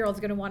 4-year-old's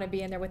going to want to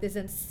be in there with these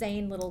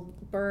insane little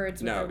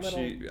birds. No, with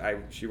their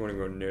little... she won't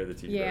go near the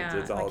Tiki Yeah,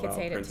 Birds. It's my all kids about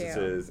hate it too.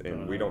 princesses,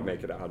 and we don't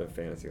make it out of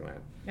Fantasyland.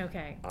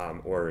 Okay.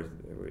 Or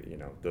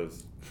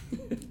those.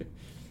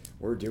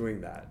 We're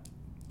doing that,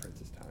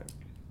 Princess Time.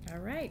 All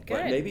right. Good.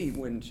 But maybe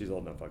when she's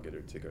old enough, I'll get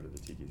her to go to the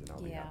Tikis, and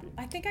I'll be Yeah. happy.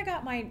 I think I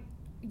got my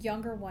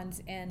younger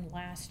ones in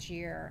last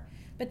year,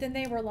 but then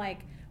they were like,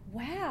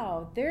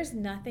 wow, there's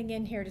nothing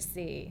in here to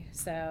see.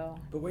 So,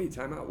 But wait,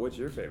 time out. What's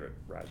your favorite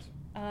rides?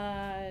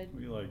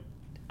 We like.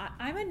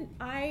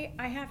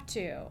 I have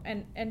 2,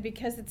 and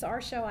because it's our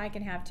show, I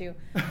can have 2.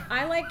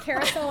 I like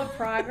Carousel of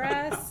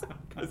Progress.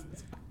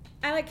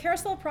 I like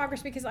Carousel of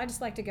Progress because I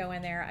just like to go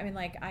in there. I mean,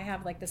 like, I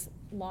have like this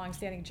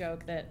long-standing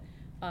joke that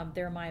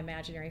they're my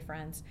imaginary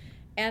friends,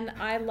 and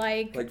I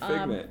like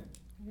Figment.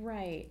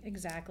 Right,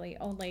 exactly.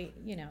 Only,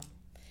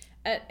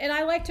 and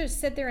I like to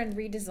sit there and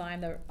redesign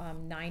the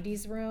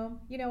 90s room.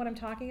 You know what I'm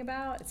talking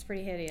about? It's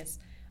pretty hideous.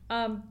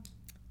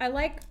 I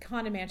like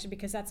Haunted Mansion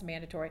because that's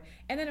mandatory.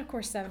 And then, of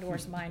course, Seven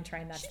Dwarfs Mine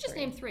Train. That's She just free.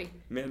 named 3.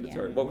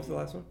 Mandatory. Yeah. What was the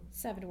last one?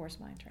 Seven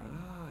Dwarfs Mine Train.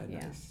 Ah, Yeah.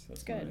 nice.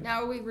 It's good.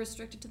 Now, are we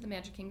restricted to the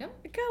Magic Kingdom?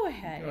 Go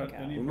ahead Got and go.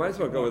 any- We might as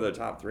well go with our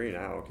top 3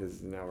 now,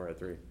 because now we're at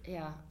 3.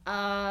 Yeah.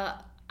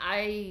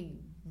 I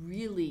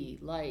really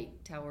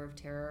like Tower of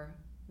Terror.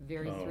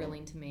 Very Oh.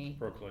 thrilling to me.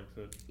 Brooke likes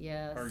it.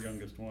 Yes. Our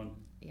youngest one.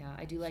 Yeah,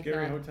 I do like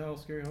Scary that. hotel.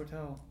 Scary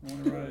hotel. I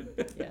want to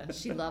ride. Yeah,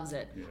 she loves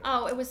it. Yeah.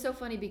 Oh, it was so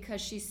funny because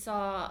she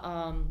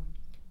saw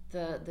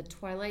the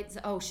Twilight.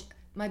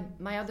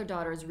 My other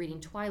daughter is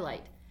reading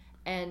Twilight,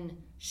 and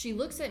she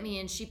looks at me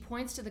and she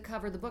points to the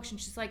cover of the book and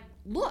she's like,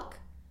 "Look."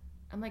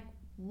 I'm like,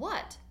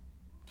 "What?"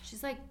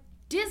 She's like,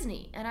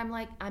 "Disney," and I'm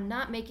like, "I'm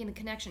not making the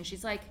connection."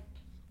 She's like,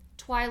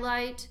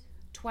 "Twilight,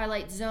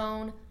 Twilight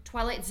Zone,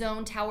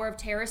 Tower of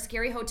Terror,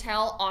 Scary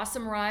Hotel,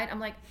 awesome ride." I'm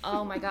like,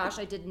 "Oh my gosh,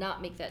 I did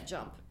not make that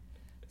jump."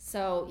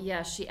 So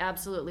yeah, she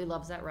absolutely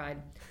loves that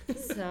ride.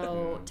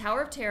 So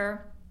Tower of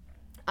Terror.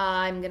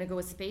 I'm gonna go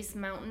with Space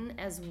Mountain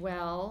as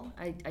well.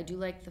 I do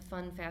like the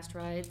fun fast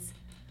rides.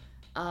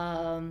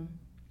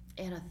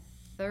 And a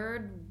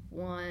third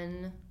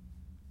one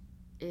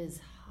is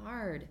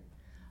hard.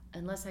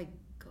 Unless I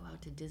go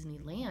out to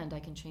Disneyland, I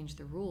can change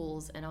the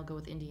rules and I'll go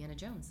with Indiana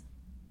Jones.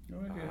 Oh,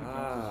 Indiana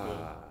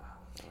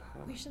Jones is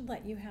good. We should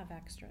let you have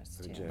extras,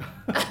 too. Jim.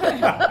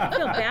 I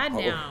feel bad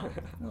now.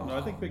 No,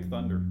 I think Big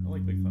Thunder. I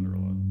like Big Thunder a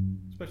lot,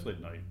 especially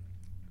at night.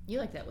 You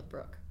like that with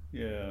Brooke.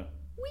 Yeah,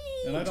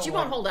 Whee! And I don't She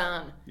won't like- hold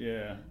on.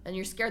 yeah. And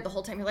you're scared the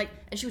whole time. You're like,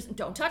 and she was,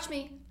 "Don't touch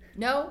me.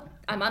 No,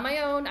 I'm on my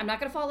own. I'm not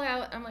gonna fall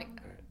out." I'm like,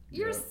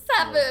 "You're Yeah,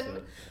 7." that's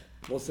it.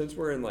 Well, since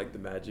we're in the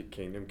Magic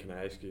Kingdom, can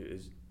I ask you,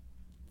 is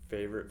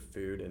favorite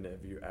food, and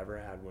have you ever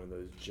had one of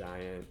those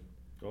giant?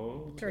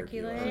 Oh,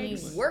 Turkey Turkey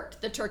legs. You worked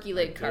the turkey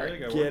leg cart.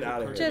 Get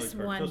out of here. Just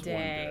one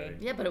day.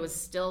 Yeah, but it was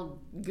still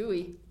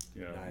gooey.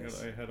 Yeah,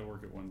 Nice. I had to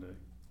work it one day.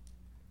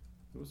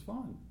 It was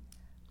fun.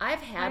 I've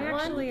I had one.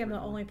 actually am the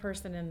only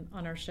person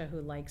on our show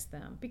who likes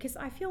them because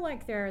I feel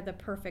like they're the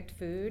perfect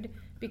food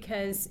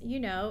because,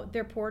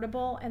 they're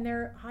portable and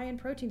they're high in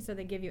protein, so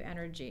they give you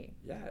energy.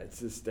 Yeah,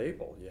 it's a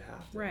staple. You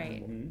have to.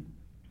 Right. Mm-hmm.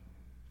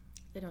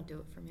 They don't do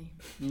it for me.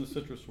 And the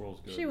citrus swirl's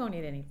good. She won't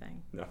eat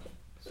anything. No.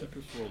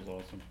 Citrus swirl's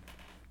awesome.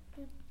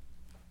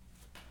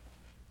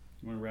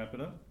 You want to wrap it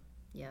up?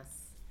 Yes.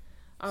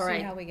 All See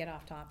right. how we get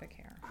off topic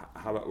here.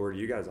 How about where do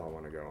you guys all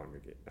want to go on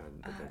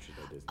Adventures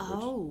by Disney?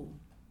 Oh.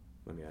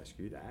 Let me ask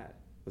you that.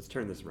 Let's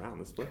turn this around.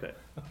 Let's flip it.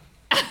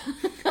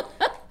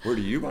 Where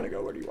do you want to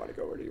go? Where do you want to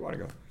go? Where do you want to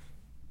go?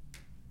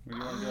 Where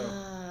do you want to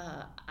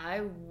go?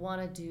 I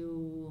want to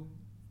do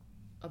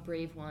a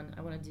brave one.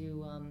 I want to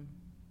do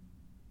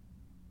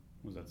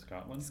Was that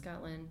Scotland?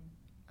 Scotland,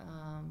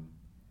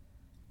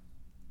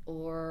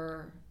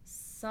 or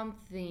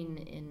something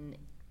in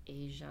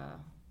Asia.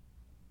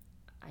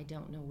 I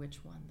don't know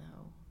which one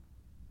though.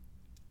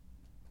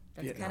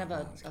 That's Vietnam, kind of no,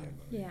 a it's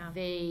Cambodia. Yeah.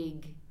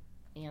 vague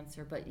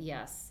answer, but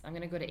yes, I'm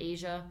gonna go to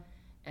Asia,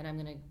 and I'm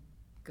gonna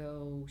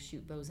go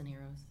shoot bows and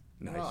arrows.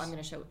 Nice. Well, I'm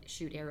going to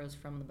shoot arrows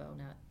from the bow,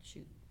 not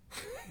shoot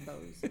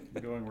bows.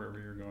 I'm going wherever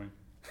you're going.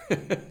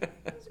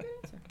 That's a good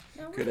answer.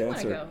 No, where Good do you want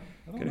to answer. go?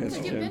 I don't Good know. answer,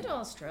 You've Jim. been to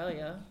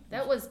Australia.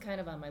 That was kind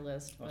of on my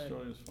list, but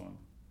Australia's fun.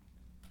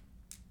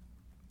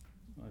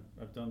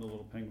 I've done the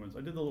little penguins.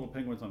 I did the little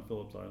penguins on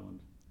Phillips Island,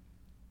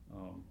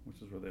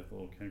 which is where they have the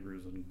little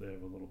kangaroos and they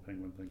have a little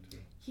penguin thing too.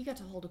 he got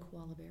to hold a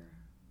koala bear.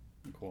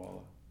 And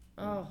koala.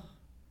 Oh,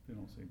 They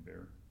don't say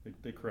bear.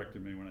 They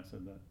corrected me when I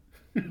said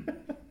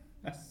that.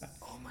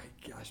 Oh my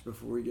gosh!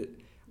 Before we get,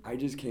 I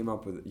just came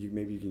up with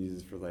maybe you can use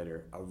this for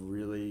later. A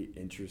really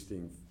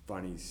interesting,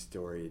 funny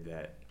story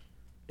that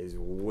is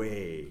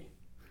way,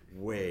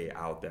 way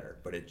out there,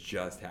 but it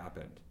just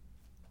happened.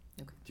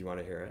 Okay. Do you want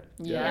to hear it?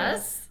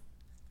 yes.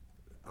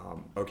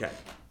 Okay.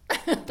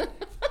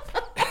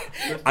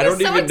 I don't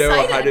so even know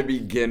how excited. to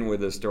begin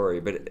with a story,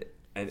 but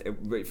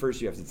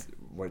first you have to.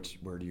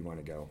 Where do you want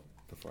to go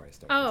before I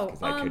start? Oh,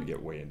 Because I could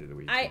get way into the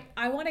weeds.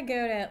 I want to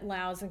go to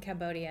Laos and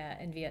Cambodia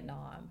and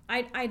Vietnam.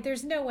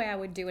 There's no way I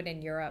would do it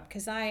in Europe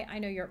because I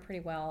know Europe pretty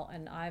well,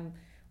 and I'm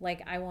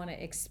like, I want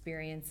to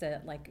experience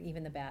it, like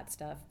even the bad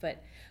stuff.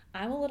 But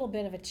I'm a little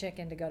bit of a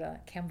chicken to go to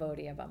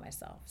Cambodia by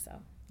myself, so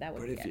that would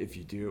But be if, good. if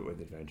you do it with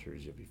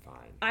adventures, you'll be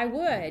fine. I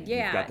would, You've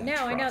yeah. got that No,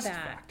 I know trust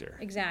that. factor.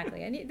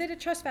 Exactly. And the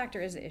trust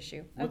factor is the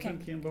issue. What's Okay.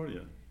 in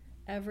Cambodia?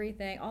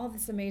 Everything, all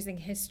this amazing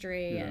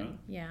history, and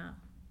yeah,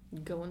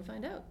 Go and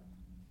find out.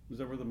 Is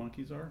that where the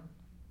monkeys are?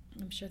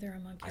 I'm sure there are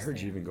monkeys. I heard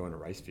there. you even go in a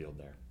rice field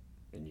there,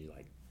 and you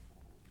like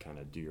kind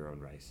of do your own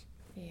rice.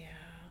 Yeah.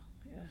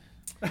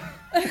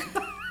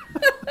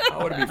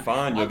 Oh, it'd be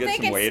fun. You'll I'm get some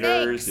thinking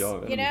waiters. snakes,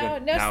 You'll, you know, it'll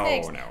be no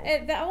good.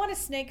 snakes. No. I want a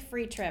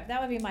snake-free trip.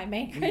 That would be my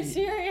main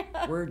criteria.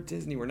 We're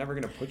Disney. We're never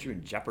gonna put you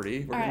in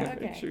jeopardy. We're All right, gonna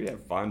make okay. sure you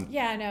have fun.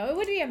 Yeah, no, it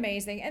would be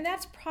amazing. And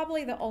that's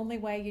probably the only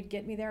way you'd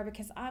get me there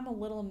because I'm a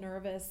little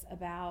nervous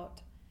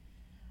about,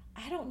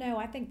 I don't know,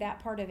 I think that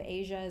part of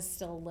Asia is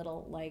still a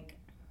little like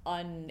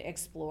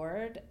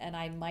unexplored and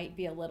I might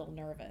be a little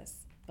nervous.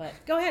 But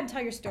go ahead and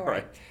tell your story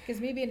right.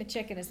 because me being a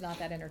chicken is not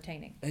that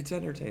entertaining. It's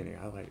entertaining.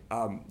 I like.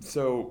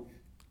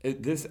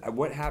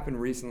 What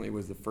happened recently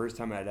was the first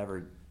time I'd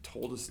ever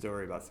told a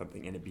story about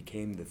something, and it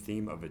became the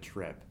theme of a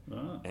trip.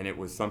 Ah. And it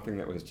was something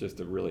that was just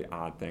a really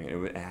odd thing.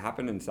 It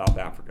happened in South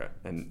Africa,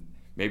 and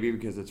maybe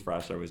because it's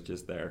fresh, I was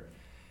just there.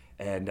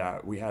 And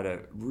we had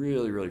a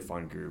really, really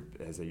fun group,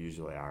 as they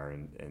usually are.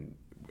 And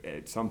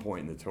at some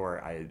point in the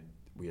tour,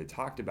 we had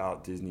talked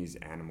about Disney's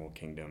Animal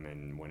Kingdom,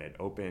 and when it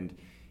opened,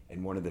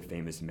 and one of the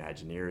famous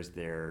Imagineers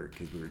there,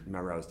 because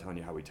remember I was telling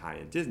you how we tie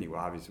in Disney. Well,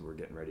 obviously we're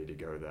getting ready to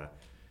go to the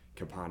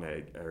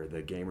Kapana or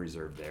the game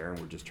reserve there, and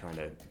we're just trying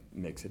to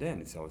mix it in.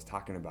 And so I was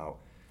talking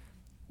about,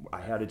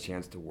 I had a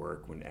chance to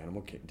work when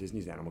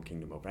Disney's Animal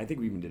Kingdom opened. I think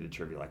we even did a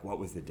trivia, like what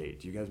was the date?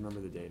 Do you guys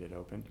remember the date it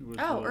opened? It was,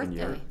 Oh, Earth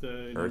Day. Earth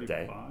Day. Earth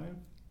Day. 95?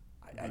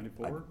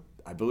 94?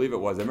 I believe it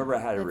was. I remember I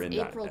had it That's written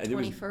down. April And it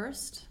was-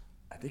 21st,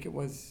 I think it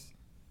was.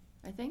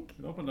 I think.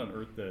 It opened on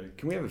Earth Day.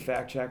 Can we have a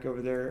fact check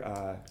over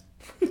there?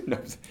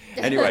 No.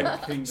 Anyway,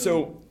 Kingdom.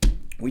 so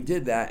we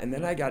did that, and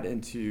then I got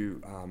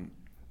into.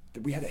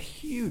 We had a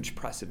huge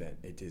press event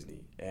at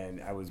Disney,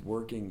 and I was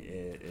working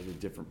at a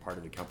different part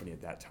of the company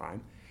at that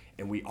time,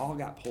 and we all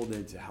got pulled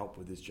in to help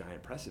with this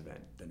giant press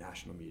event, the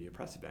National Media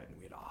Press Event, and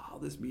we had all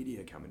this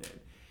media coming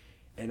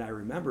in, and I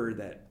remember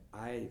that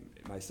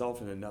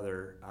myself and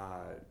another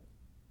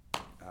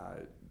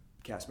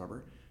cast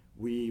member,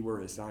 we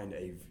were assigned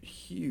a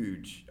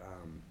huge.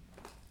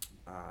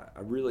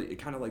 A really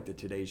kind of like the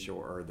Today Show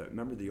or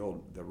remember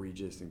the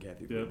Regis and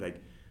Kathy, Yeah.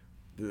 like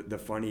the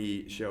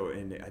funny show,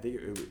 and I think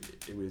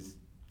it was,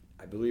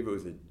 I believe it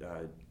was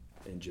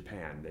in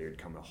Japan. They had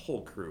come a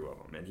whole crew of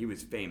them, and he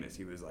was famous.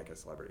 He was like a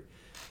celebrity.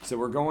 So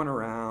we're going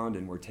around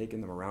and we're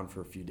taking them around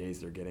for a few days.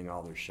 They're getting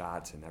all their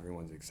shots, and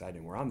everyone's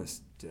excited. We're on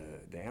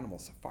the animal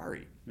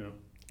safari, Yeah.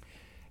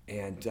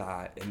 and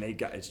they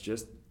got, it's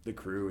just the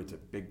crew. It's a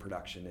big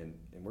production, and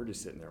we're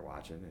just sitting there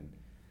watching,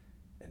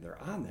 and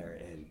they're on there,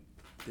 and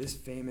this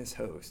famous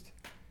host,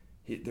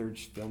 they're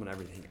just filming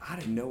everything out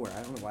of nowhere.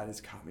 I don't know why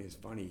this caught me as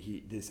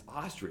funny. This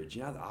ostrich,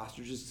 you know how the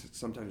ostriches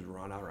sometimes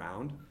run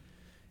around,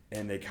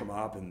 and they come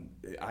up and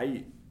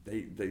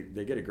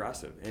they get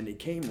aggressive, and he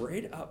came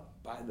right up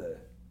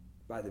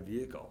by the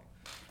vehicle,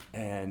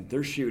 and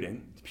they're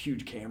shooting,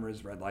 huge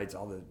cameras, red lights,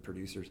 all the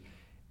producers,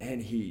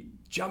 and he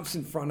jumps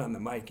in front on the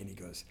mic and he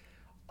goes,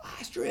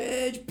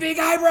 "Ostrich, big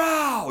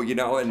eyebrow," you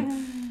know, and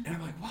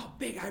I'm like, wow,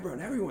 big eyebrow,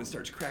 and everyone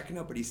starts cracking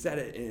up, but he said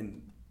it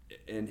in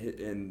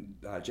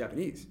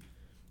Japanese,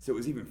 so it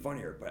was even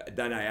funnier. But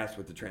then I asked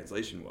what the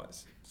translation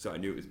was, so I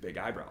knew it was big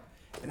eyebrow,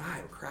 and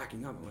I'm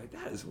cracking up. I'm like,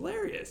 that is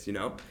hilarious, you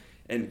know,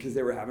 and because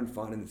they were having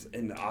fun,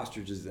 and the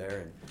ostrich is there,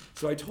 and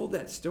so I told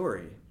that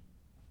story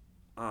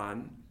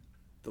on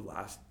the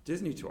last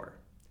Disney tour.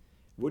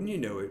 Wouldn't you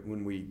know it,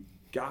 when we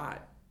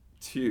got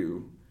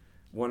to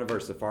one of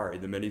our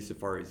the many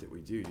safaris that we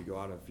do, you go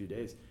out a few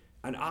days,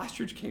 an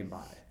ostrich came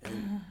by,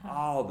 and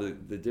all the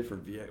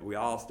different we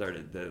all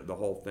started, the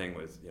whole thing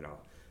was, you know,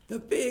 the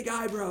big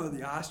eyebrow of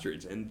the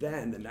ostrich. And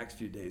then the next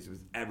few days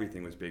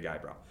everything was big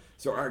eyebrow.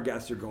 So our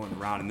guests are going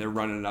around and they're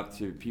running it up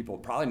to people,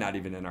 probably not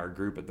even in our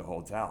group at the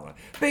hotel. Like,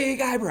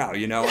 big eyebrow,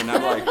 you know? And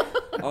I'm like,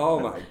 oh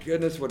my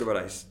goodness, what would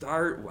I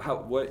start?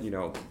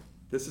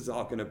 This is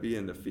all going to be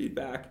in the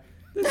feedback.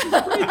 This is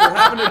great. They're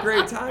having a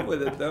great time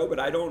with it though, but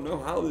I don't know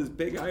how this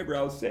big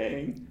eyebrow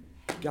saying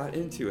got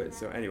into it.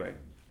 So anyway,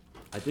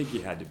 I think he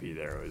had to be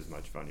there. It was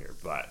much funnier,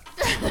 but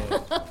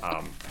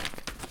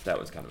that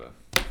was kind of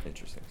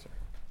interesting. So.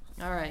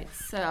 All right,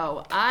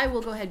 so I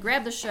will go ahead,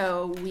 grab the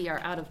show. We are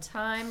out of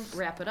time.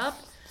 Wrap it up.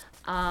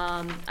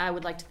 I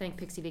would like to thank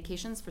Pixie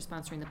Vacations for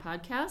sponsoring the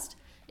podcast.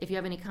 If you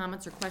have any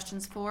comments or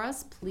questions for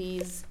us,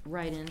 please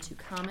write into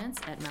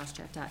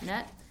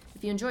comments@mousechat.net.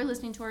 If you enjoy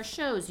listening to our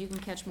shows, you can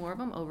catch more of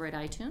them over at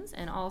iTunes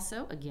and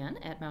also, again,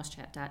 at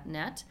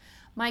mousechat.net.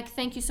 Mike,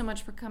 thank you so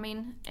much for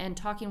coming and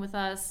talking with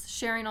us,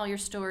 sharing all your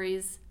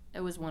stories. It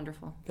was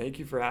wonderful. Thank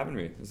you for having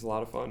me. It was a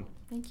lot of fun.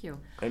 Thank you.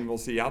 And we'll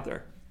see you out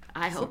there.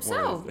 I hope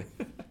so.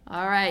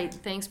 All right.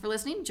 Thanks for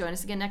listening. Join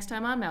us again next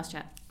time on Mouse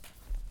Chat.